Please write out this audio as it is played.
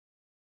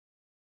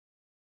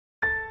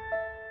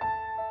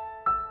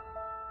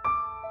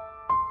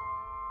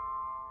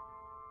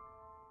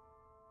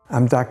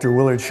I'm Dr.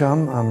 Willard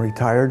Shum. I'm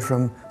retired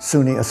from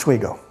SUNY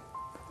Oswego.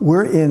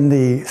 We're in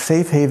the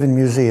Safe Haven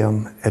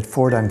Museum at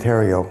Fort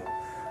Ontario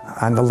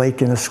on the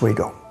lake in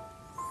Oswego.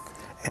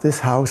 This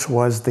house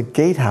was the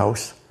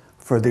gatehouse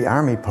for the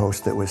Army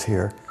post that was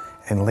here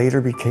and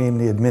later became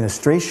the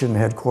administration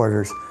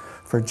headquarters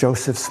for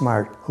Joseph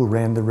Smart, who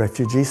ran the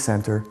Refugee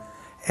Center,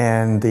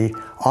 and the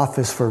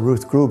office for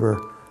Ruth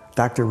Gruber,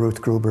 Dr.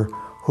 Ruth Gruber,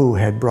 who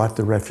had brought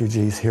the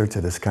refugees here to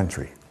this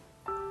country.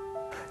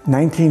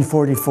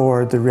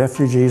 1944, the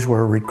refugees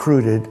were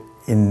recruited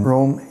in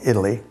Rome,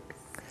 Italy,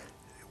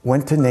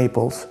 went to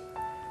Naples,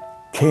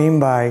 came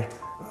by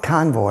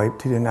convoy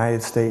to the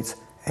United States,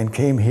 and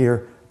came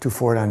here to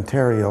Fort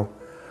Ontario,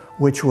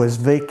 which was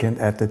vacant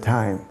at the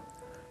time.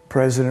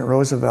 President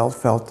Roosevelt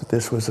felt that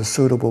this was a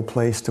suitable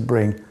place to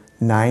bring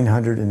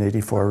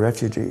 984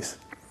 refugees.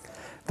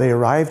 They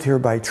arrived here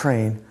by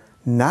train,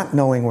 not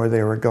knowing where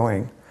they were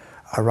going,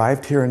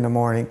 arrived here in the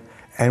morning,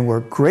 and were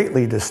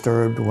greatly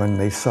disturbed when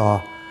they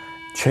saw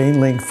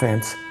chain link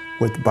fence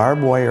with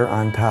barbed wire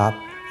on top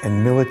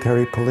and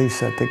military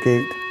police at the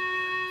gate.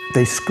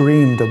 They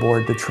screamed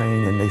aboard the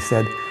train and they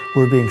said,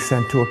 "We're being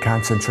sent to a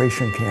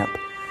concentration camp."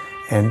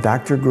 And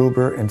Dr.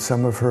 Gruber and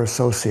some of her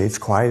associates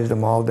quieted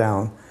them all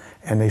down,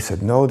 and they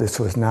said, no, this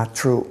was not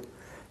true.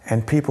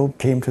 And people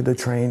came to the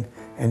train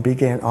and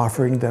began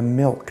offering them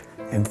milk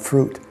and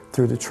fruit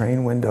through the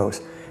train windows,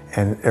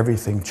 and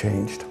everything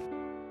changed.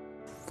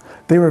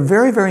 They were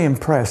very, very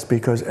impressed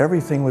because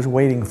everything was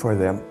waiting for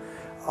them,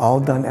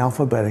 all done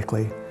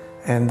alphabetically,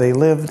 and they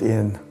lived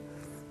in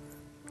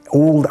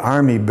old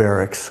army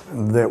barracks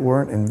that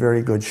weren't in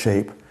very good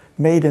shape,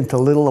 made into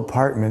little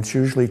apartments,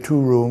 usually 2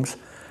 rooms,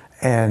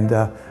 and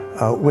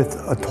with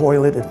a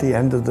toilet at the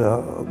end of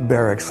the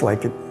barracks,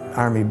 like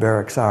army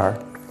barracks are.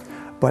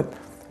 But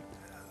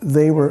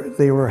they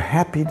were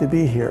happy to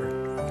be here.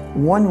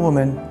 One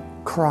woman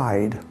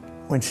cried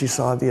when she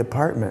saw the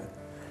apartment,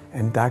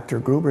 and Dr.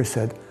 Gruber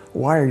said,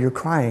 "Why are you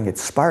crying?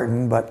 It's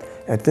Spartan, but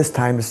at this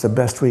time it's the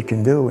best we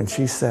can do." And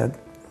she said,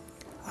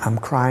 "I'm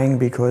crying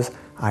because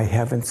I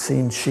haven't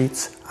seen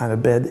sheets on a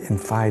bed in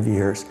 5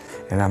 years,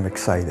 and I'm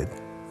excited."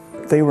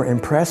 They were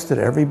impressed that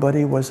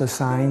everybody was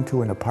assigned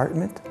to an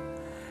apartment,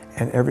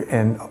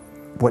 and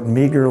what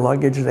meager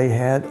luggage they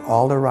had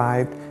all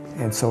arrived,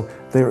 and so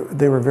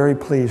they were very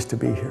pleased to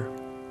be here.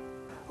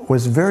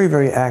 Was very,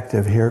 very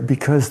active here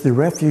because the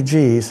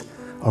refugees,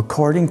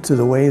 according to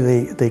the way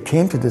they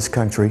came to this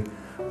country,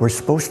 were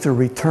supposed to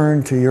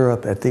return to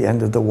Europe at the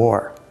end of the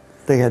war.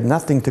 They had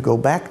nothing to go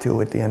back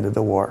to at the end of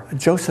the war.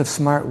 Joseph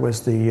Smart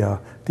was the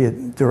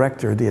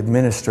director, the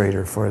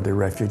administrator for the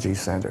Refugee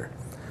Center.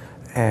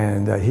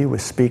 And he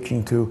was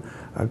speaking to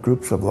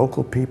groups of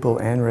local people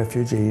and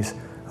refugees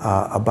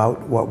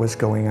about what was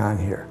going on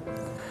here.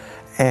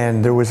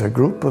 And there was a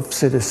group of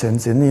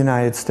citizens in the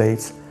United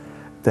States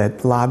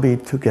that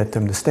lobbied to get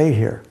them to stay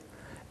here.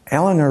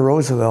 Eleanor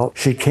Roosevelt,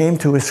 she came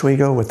to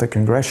Oswego with the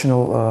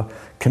Congressional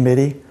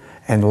Committee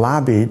and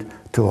lobbied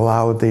to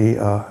allow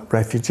the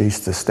refugees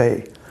to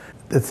stay.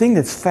 The thing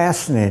that's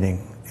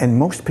fascinating, and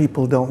most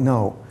people don't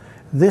know,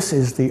 this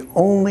is the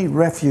only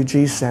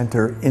refugee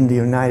center in the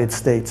United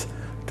States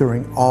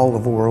during all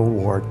of World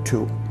War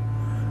II.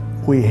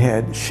 We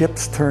had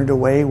ships turned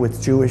away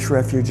with Jewish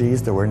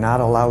refugees that were not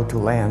allowed to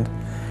land,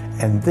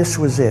 and this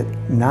was it,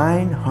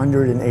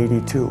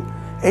 982.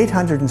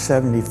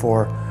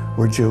 874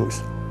 were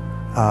Jews.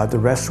 The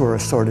rest were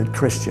assorted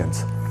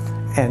Christians.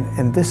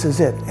 And this is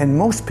it. And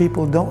most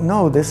people don't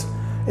know this.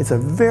 It's a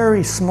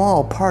very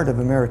small part of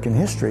American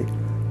history,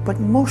 but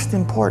most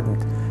important,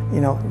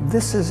 you know,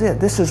 this is it.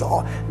 This is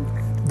all.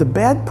 The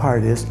bad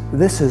part is,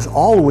 this is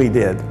all we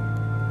did.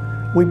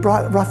 We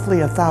brought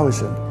roughly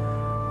 1,000.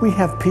 We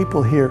have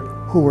people here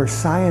who were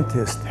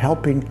scientists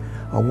helping.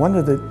 One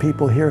of the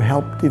people here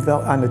helped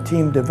develop on the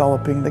team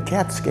developing the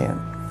CAT scan.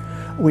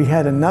 We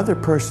had another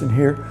person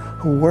here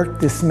who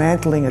worked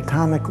dismantling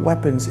atomic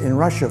weapons in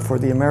Russia for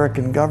the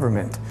American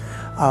government.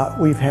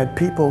 We've had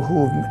people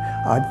who,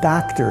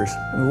 doctors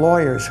and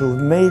lawyers who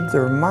have made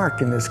their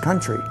mark in this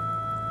country.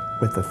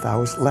 With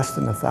less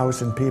than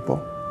 1,000 people,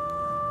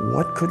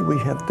 what could we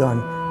have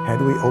done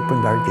had we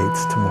opened our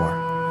gates to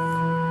more?